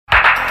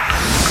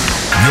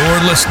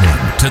You're listening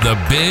to The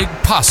Big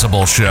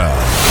Possible Show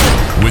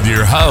with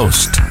your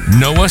host,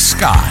 Noah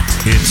Scott.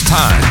 It's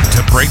time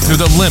to break through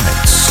the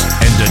limits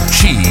and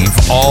achieve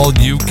all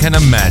you can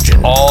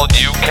imagine. All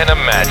you can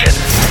imagine.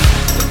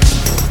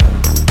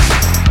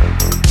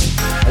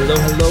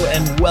 Hello,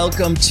 and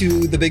welcome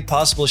to The Big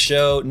Possible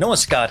Show. Noah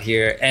Scott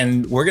here,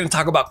 and we're going to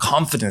talk about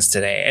confidence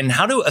today and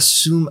how to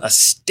assume a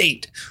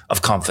state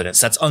of confidence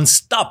that's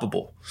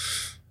unstoppable.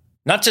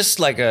 Not just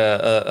like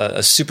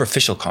a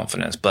superficial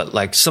confidence, but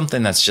like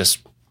something that's just,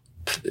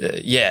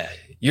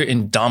 you're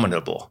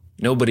indomitable.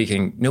 Nobody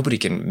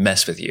can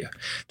mess with you.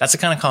 That's the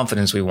kind of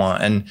confidence we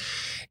want. And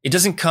it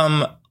doesn't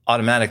come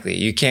automatically.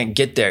 You can't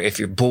get there if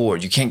you're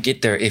bored. You can't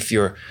get there if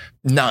you're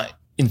not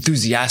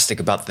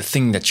enthusiastic about the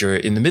thing that you're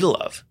in the middle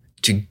of.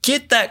 To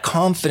get that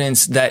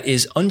confidence that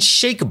is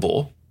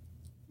unshakable,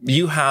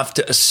 you have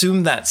to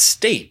assume that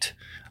state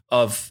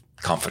of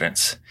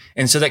confidence.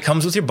 And so that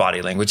comes with your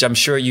body language. I'm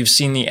sure you've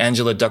seen the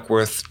Angela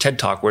Duckworth TED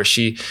Talk where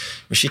she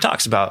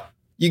talks about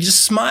you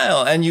just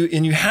smile and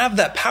you have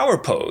that power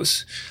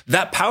pose.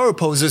 That power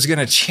pose is going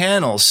to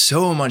channel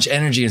so much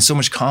energy and so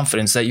much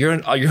confidence that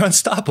you're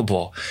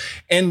unstoppable.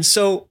 And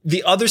so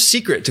the other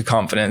secret to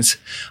confidence,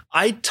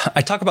 I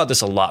talk about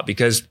this a lot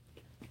because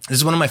this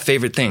is one of my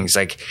favorite things.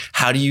 Like,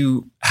 how do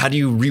you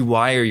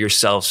rewire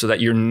yourself so that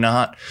you're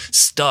not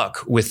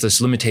stuck with those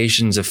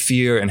limitations of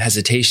fear and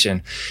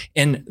hesitation?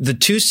 And the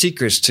two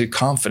secrets to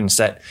confidence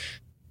that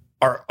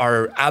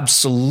are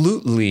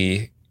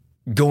absolutely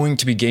going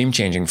to be game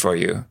changing for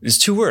you is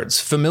two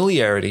words: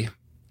 familiarity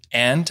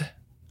and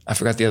I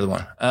forgot the other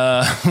one.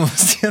 What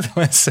was the other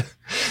one?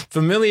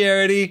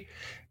 Familiarity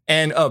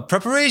and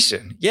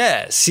preparation.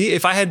 Yeah. See,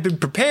 if I had been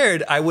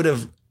prepared, I would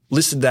have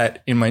listed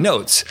that in my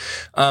notes.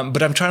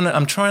 But I'm trying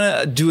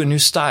to do a new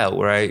style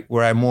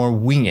where I more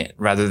wing it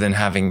rather than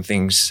having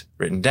things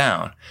written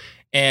down.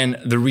 And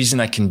the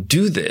reason I can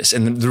do this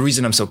and the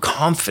reason I'm so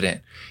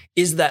confident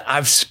is that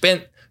I've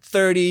spent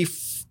 30,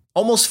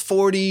 almost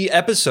 40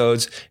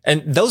 episodes.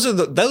 And those are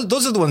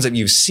the ones that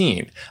you've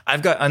seen.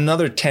 I've got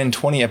another 10,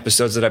 20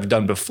 episodes that I've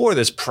done before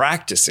this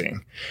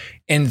practicing.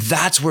 And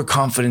that's where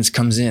confidence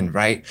comes in,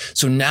 right?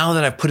 So now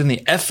that I've put in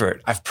the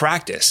effort, I've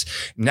practiced.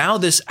 Now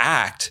this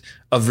act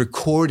of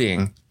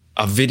recording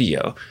a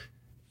video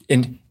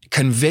and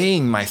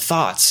conveying my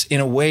thoughts in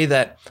a way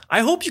that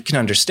I hope you can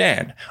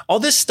understand. All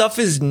this stuff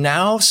is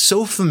now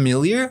so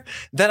familiar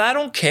that I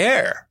don't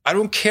care. I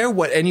don't care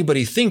what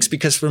anybody thinks,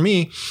 because for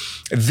me,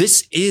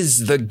 this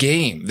is the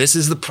game. This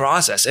is the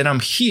process. And I'm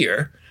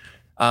here,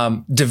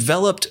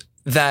 developed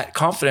that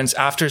confidence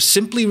after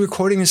simply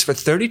recording this for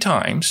 30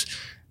 times.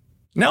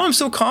 Now I'm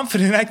so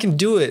confident I can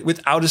do it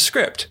without a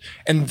script.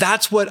 And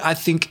that's what I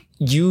think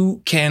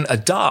you can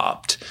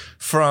adopt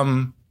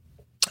from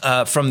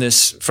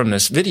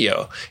this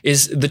video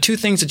is the two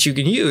things that you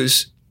can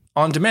use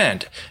on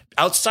demand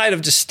outside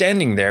of just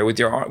standing there with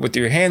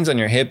your hands on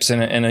your hips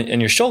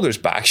and your shoulders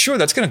back. Sure,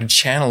 that's going to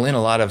channel in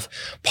a lot of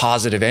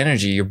positive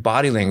energy. Your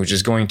body language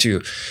is going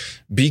to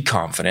be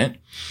confident,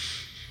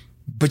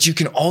 but you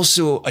can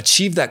also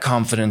achieve that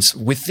confidence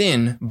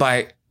within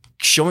by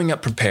showing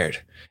up prepared.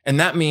 And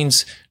that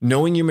means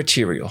knowing your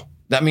material.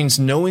 That means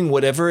knowing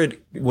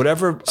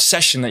whatever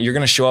session that you're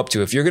going to show up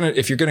to. If you're going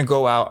to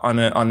go out on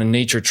a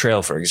nature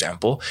trail, for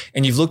example,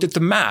 and you've looked at the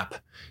map,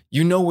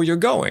 you know where you're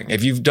going.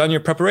 If you've done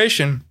your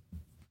preparation,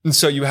 and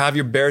so you have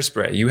your bear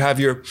spray, you have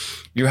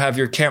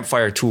your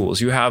campfire tools,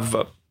 you have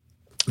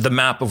the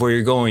map of where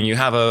you're going, you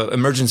have a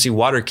emergency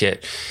water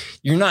kit.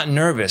 You're not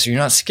nervous, you're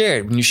not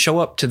scared. When you show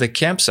up to the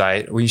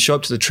campsite, when you show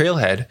up to the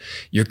trailhead,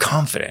 you're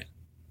confident.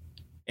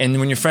 And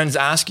when your friends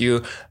ask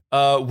you,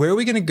 where are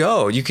we going to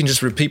go? You can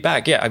just repeat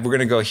back. Yeah, we're going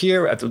to go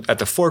here at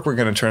the fork. We're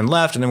going to turn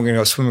left, and then we're going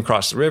to go swim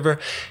across the river.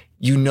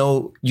 You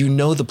know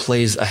the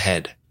plays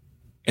ahead,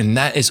 and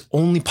that is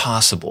only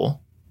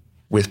possible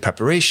with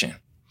preparation.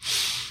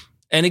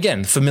 And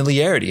again,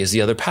 familiarity is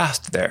the other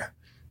path there.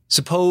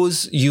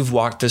 Suppose you've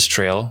walked this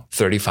trail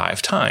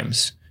 35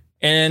 times,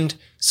 and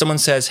someone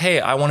says, "Hey,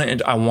 I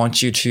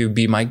want you to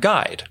be my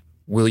guide.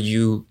 Will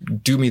you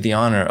do me the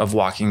honor of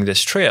walking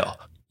this trail?"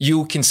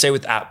 You can say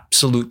with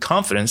absolute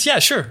confidence, "Yeah,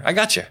 sure, I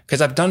got you,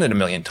 because I've done it a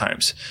million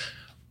times."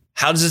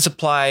 How does this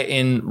apply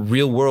in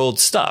real world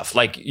stuff?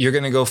 Like you're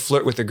going to go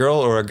flirt with a girl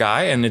or a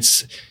guy, and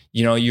it's,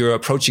 you're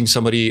approaching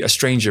somebody, a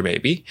stranger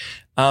maybe.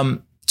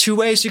 Two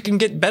ways you can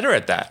get better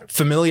at that: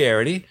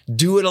 familiarity,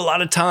 do it a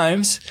lot of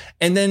times,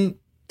 and then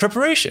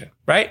preparation,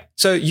 right?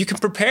 So you can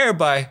prepare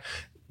by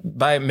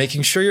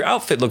making sure your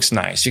outfit looks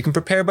nice. You can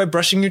prepare by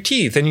brushing your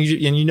teeth, and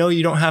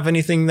you don't have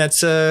anything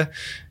that's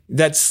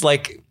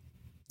like,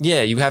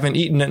 yeah, you haven't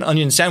eaten an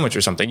onion sandwich or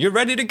something. You're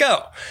ready to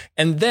go.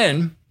 And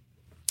then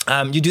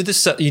you do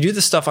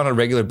this stuff on a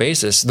regular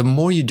basis. The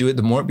more you do it,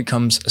 the more it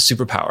becomes a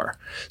superpower.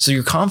 So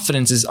your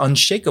confidence is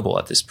unshakable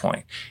at this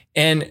point.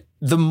 And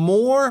the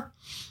more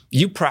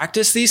you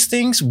practice these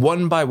things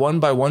one by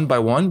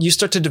one, you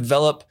start to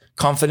develop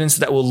confidence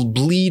that will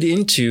bleed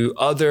into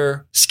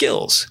other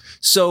skills.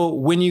 So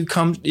when you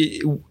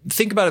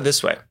think about it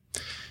this way,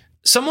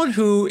 someone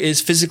who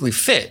is physically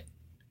fit,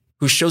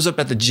 who shows up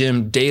at the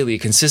gym daily,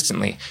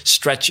 consistently,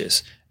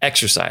 stretches,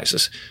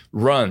 exercises,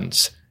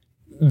 runs,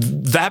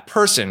 that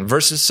person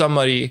versus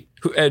somebody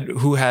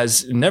who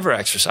has never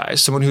exercised,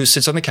 someone who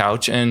sits on the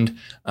couch and,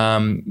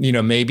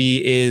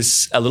 maybe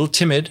is a little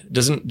timid,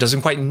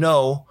 doesn't quite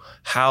know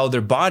how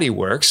their body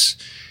works.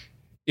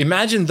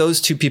 Imagine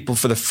those two people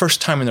for the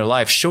first time in their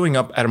life showing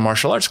up at a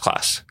martial arts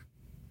class.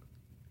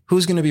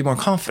 Who's going to be more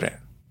confident?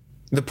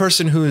 The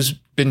person who's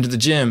been to the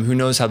gym, who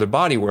knows how their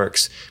body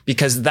works,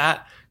 because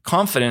that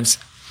confidence,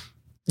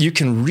 you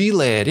can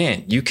relay it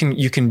in. You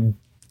can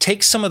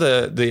take some of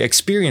the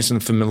experience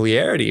and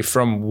familiarity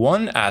from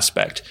one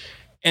aspect,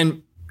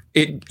 and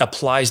it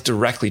applies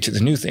directly to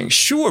the new thing.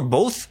 Sure,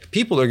 both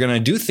people are going to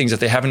do things that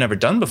they haven't ever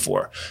done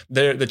before.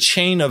 The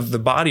chain of the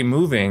body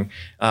moving,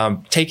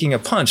 taking a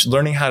punch,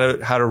 learning how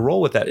to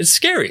roll with that. It's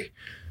scary.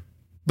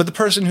 But the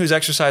person who's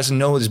exercised and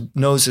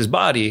knows his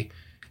body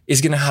is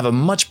going to have a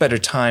much better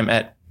time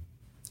at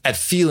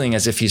feeling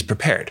as if he's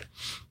prepared.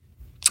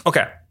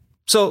 Okay,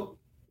 so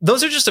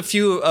those are just a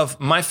few of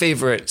my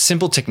favorite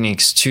simple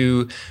techniques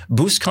to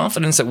boost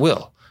confidence at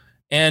will.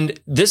 And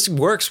this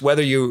works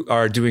whether you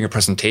are doing a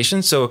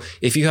presentation. So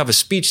if you have a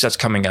speech that's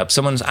coming up,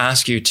 someone's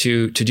asked you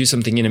to do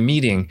something in a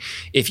meeting.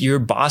 If your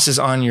boss is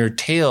on your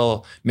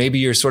tail, maybe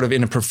you're sort of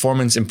in a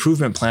performance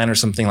improvement plan or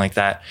something like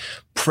that.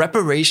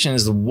 Preparation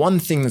is the one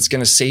thing that's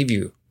going to save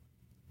you.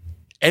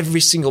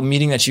 Every single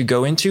meeting that you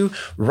go into,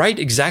 write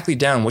exactly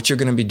down what you're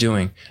going to be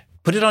doing.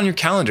 Put it on your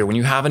calendar when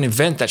you have an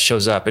event that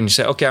shows up and you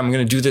say, okay, I'm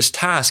going to do this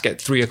task at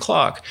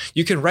 3:00.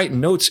 You can write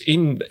notes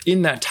in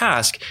that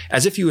task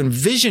as if you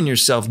envision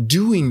yourself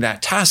doing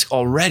that task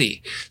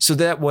already. So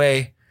that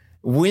way,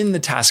 when the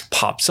task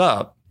pops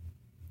up,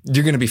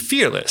 you're going to be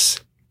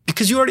fearless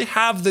because you already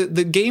have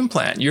the game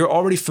plan. You're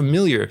already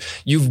familiar.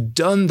 You've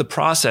done the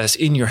process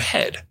in your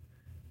head.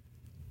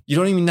 You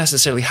don't even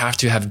necessarily have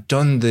to have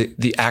done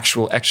the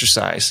actual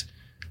exercise,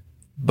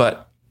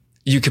 but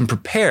you can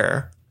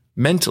prepare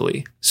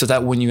mentally so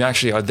that when you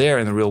actually are there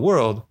in the real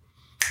world,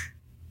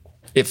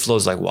 it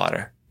flows like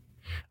water.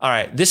 All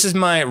right, this is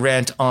my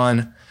rant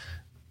on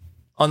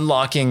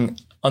unlocking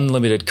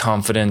unlimited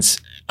confidence.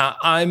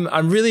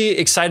 I'm really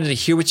excited to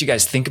hear what you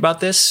guys think about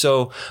this.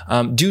 So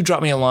do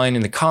drop me a line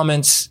in the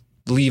comments,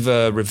 leave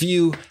a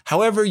review,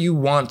 however you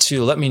want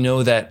to let me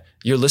know that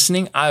you're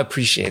listening. I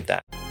appreciate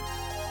that.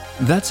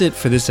 That's it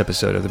for this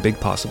episode of The Big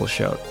Possible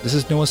Show. This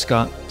is Noah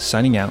Scott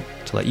signing out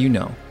to let you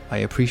know I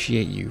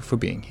appreciate you for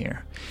being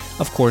here.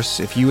 Of course,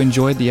 if you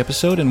enjoyed the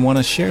episode and want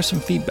to share some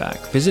feedback,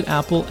 visit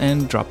Apple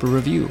and drop a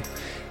review.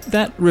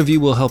 That review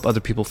will help other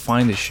people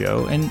find the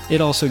show, and it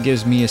also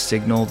gives me a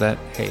signal that,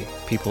 hey,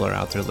 people are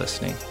out there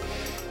listening.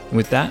 And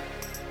with that,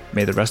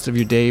 may the rest of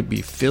your day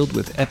be filled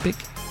with epic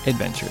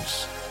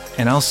adventures.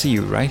 And I'll see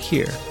you right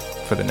here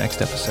for the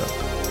next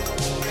episode.